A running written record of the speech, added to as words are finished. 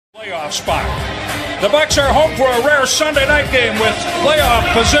Playoff spot. The Bucks are home for a rare Sunday night game with playoff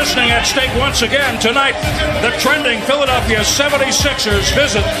positioning at stake once again. Tonight, the trending Philadelphia 76ers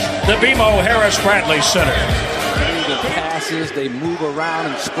visit the BMO Harris Bradley Center. The passes, they move around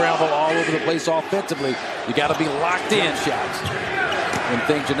and scramble all over the place offensively. You got to be locked in shots when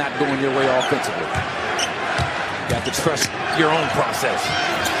things are not going your way offensively. You got to trust your own process.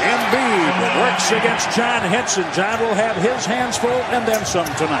 Embiid works against John Henson. John will have his hands full and then some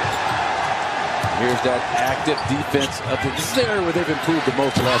tonight. Here's that active defense. This is the area where they've improved the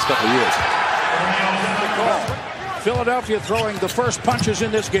most the last couple of years. Philadelphia throwing the first punches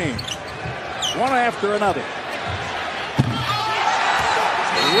in this game. One after another.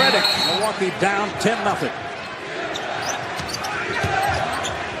 Redick, Milwaukee down 10-0.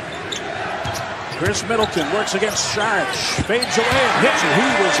 Chris Middleton works against Saric. Fades away and hits it. He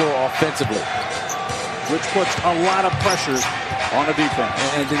was so offensively, which puts a lot of pressure on the defense.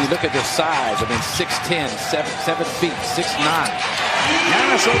 And then you look at their size. I mean, 6'10", 7 feet, 6'9".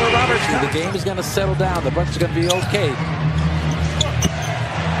 Giannis over Robert. The game is going to settle down. The Bucks are going to be okay.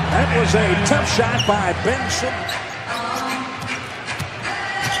 That was a tough shot by Ben Simmons.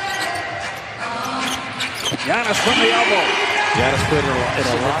 Giannis from the elbow. Giannis put in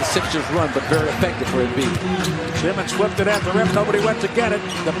a lot of Sixers run, but very effective for Embiid. Simmons flipped it at the rim. Nobody went to get it.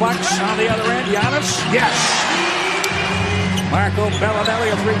 The Bucks on the other end. Giannis, yes. Marco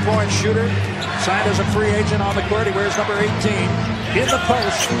Bellinelli, a three-point shooter, signed as a free agent on the court. He wears number 18 in the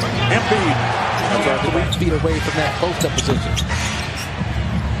post. Embiid. About 3 feet away from that post-up position.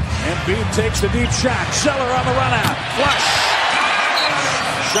 Embiid takes the deep shot. Zeller on the run out. Flush.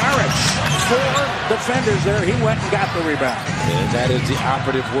 Saric, 4 defenders there. He went and got the rebound. And that is the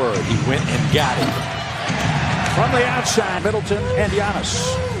operative word. He went and got it. From the outside, Middleton and Giannis.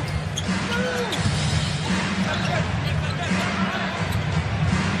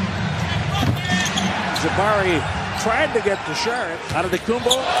 Jabari tried to get to Saric. Out of the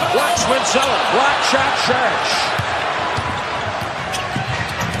Kumbo. Blocks with Zeller. Block shot, Saric.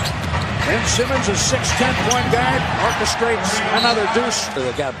 Ben Simmons, a 6'10" point guard, orchestrates another deuce.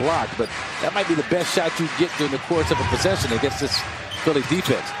 They got blocked, but that might be the best shot you get during the course of a possession against this Philly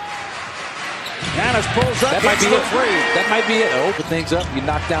defense. Giannis pulls up. That might be it. That might be it. Open things up. You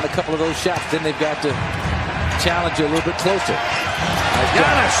knock down a couple of those shots, then they've got to challenge you a little bit closer.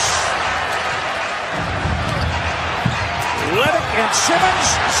 Giannis. Redick and Simmons.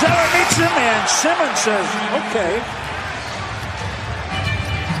 Zeller meets him, and Simmons says, okay.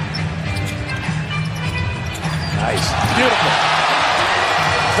 Nice. Beautiful.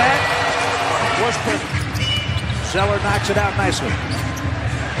 That was perfect. Zeller knocks it out nicely.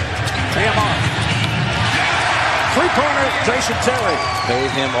 Pay him off. Three-pointer, Jason Terry. Paid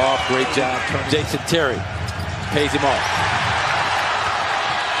him off. Great job. Jason Terry pays him off.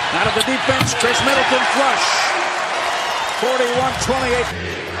 Out of the defense, Chris Middleton flush. 41-28.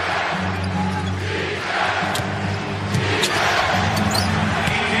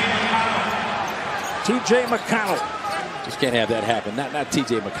 T.J. McConnell. Just can't have that happen. Not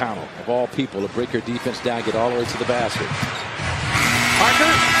T.J. McConnell, of all people, to break your defense down, get all the way to the basket.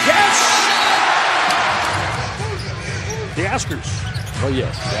 Parker, yes! The Oscars. Oh,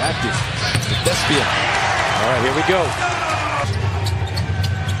 yes, the actors. The thespian. All right, here we go.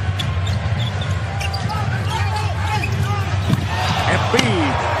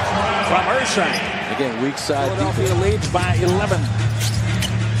 Embiid from Ursine. Again, weak side Philadelphia defense. leads by 11.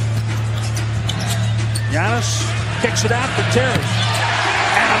 Giannis kicks it out to Terry.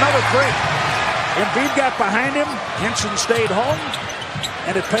 And another three. Embiid got behind him. Henson stayed home.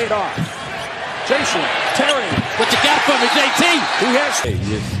 And it paid off. Jason Terry. What you got for me, JT? He has. Hey,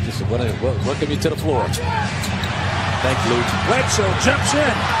 just welcome you to the floor. Thanks, Luke. Bledsoe jumps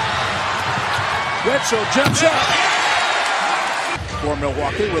in. Bledsoe jumps up. For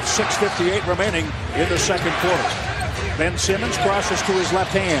Milwaukee with 6:58 remaining in the second quarter. Ben Simmons crosses to his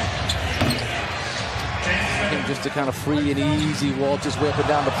left hand. Just to kind of free and easy walk his way up and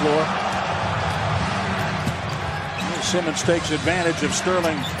down the floor. Simmons takes advantage of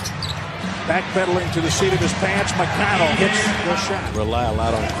Sterling backpedaling to the seat of his pants. McConnell hits the shot. Rely a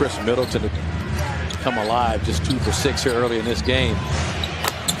lot on Chris Middleton to come alive. Just 2 for 6 here early in this game.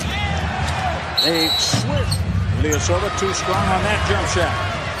 They switch. Ilyasova too strong on that jump shot.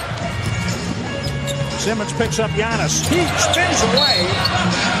 Simmons picks up Giannis. He spins away.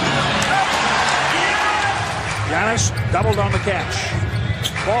 Giannis doubled on the catch.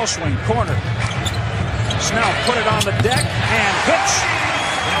 Ball swing, corner. Snell put it on the deck and hits.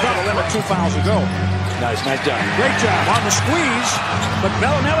 Double limit, 2 fouls to go. Nice job. Great job on the squeeze, but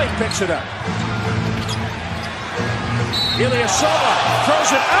Bellinelli picks it up. Ilyasova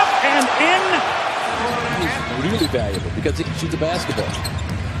throws it up. in. He's really valuable because he can shoot the basketball.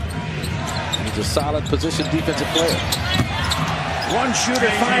 He's a solid position defensive player. One shooter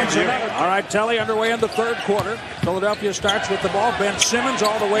finds another. All right, Telly underway in the third quarter. Philadelphia starts with the ball. Ben Simmons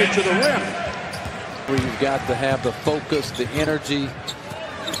all the way to the rim. You've got to have the focus, the energy,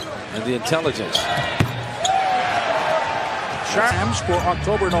 and the intelligence. Times for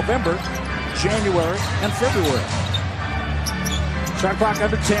October, November, January, and February. Shot clock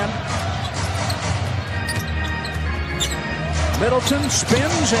under 10. Middleton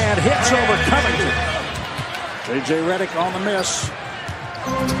spins and hits over Covington. J.J. Redick on the miss.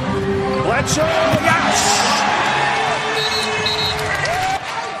 Bledsoe, yes!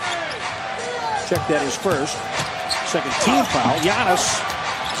 Check that is first. Second team foul. Giannis.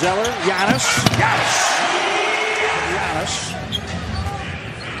 Zeller. Giannis. Giannis.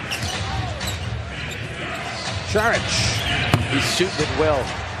 Saric. He's shooting it well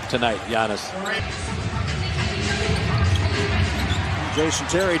tonight, Giannis. Jason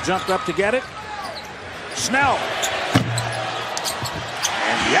Terry jumped up to get it. Snell.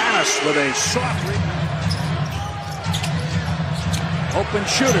 And Giannis with a soft open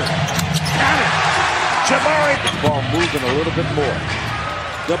shooter. Got it. Jabari. The ball moving a little bit more.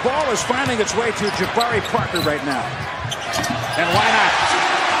 The ball is finding its way to Jabari Parker right now. And why not?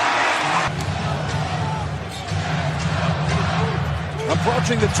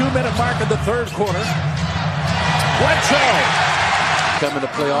 Approaching the 2-minute mark of the third quarter. Bledsoe. Coming to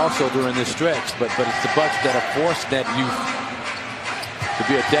play also during this stretch, but it's the Bucks that have forced that youth to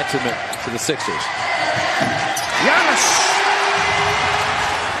be a detriment to the Sixers. Giannis.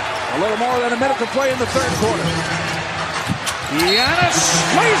 A little more than a minute to play in the third quarter. Giannis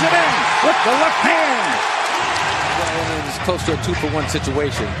lays it in with the left hand. Well, it's close to a 2-for-1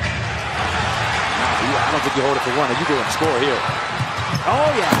 situation. I don't think you hold it for one. You go and score here. Oh,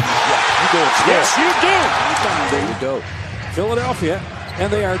 yeah. You go and score. Yes, you do. There you go. Philadelphia,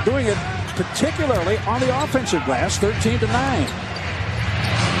 and they are doing it particularly on the offensive glass, 13-9.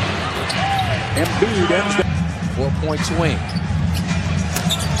 Embiid ends the 4-point swing.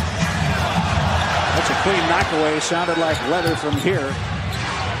 That's a clean knockaway. Sounded like leather from here.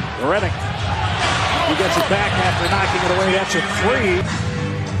 Redick. He gets it back after knocking it away. That's a three.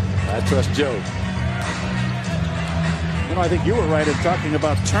 I trust Joe. You know, I think you were right in talking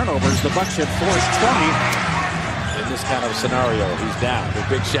about turnovers. The Bucks had forced 20. In this kind of scenario, he's down with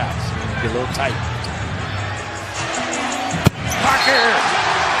big shots. Get a little tight. Parker.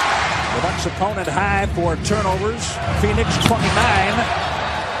 The Bucks opponent high for turnovers. Phoenix 29.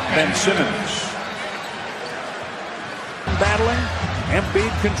 Ben Simmons. Battling.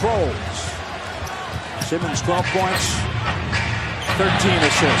 Embiid controls. Simmons 12 points. 13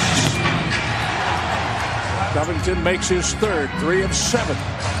 assists. Covington makes his third. 3 of 7.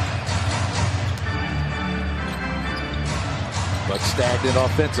 But stagnant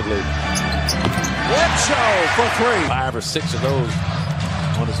offensively. Bledsoe for 3. 5 or 6 of those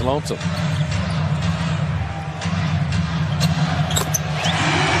on his lonesome.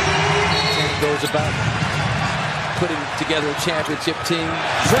 And goes about putting together a championship team.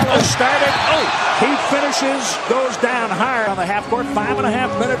 Zeller started. He finishes, goes down hard on the half court.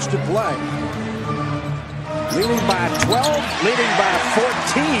 5.5 minutes to play. Leading by 12, leading by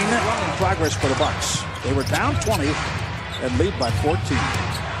 14. Progress for the Bucks. They were down 20 and lead by 14.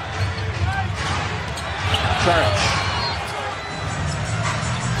 Saric.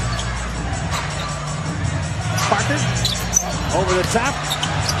 Parker over the top,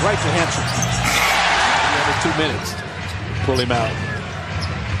 right to Henson. Another 2 minutes. Pull him out.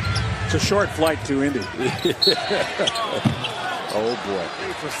 It's a short flight to Indy. Oh boy.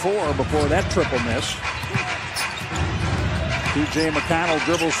 3 for 4 before that triple miss. T.J. McConnell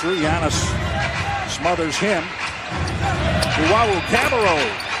dribbles through. Giannis smothers him. Uwawu Cabarro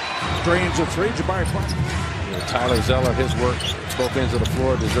drains a 3. Jabari Parker. Tyler Zeller, his work, both ends of the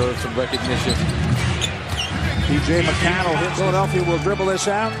floor, deserves some recognition. T.J. McConnell hits. Philadelphia will dribble this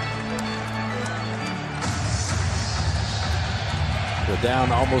out. They're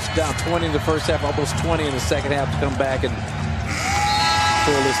down, almost down 20 in the first half, almost 20 in the second half to come back and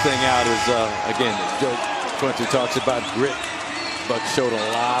pull this thing out. Is again, Joe Quincy talks about grit. Bucks showed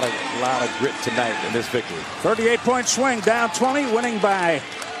a lot of grit tonight in this victory. 38-point swing, down 20, winning by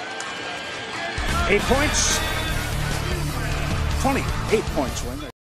 8 points. 28-point swing.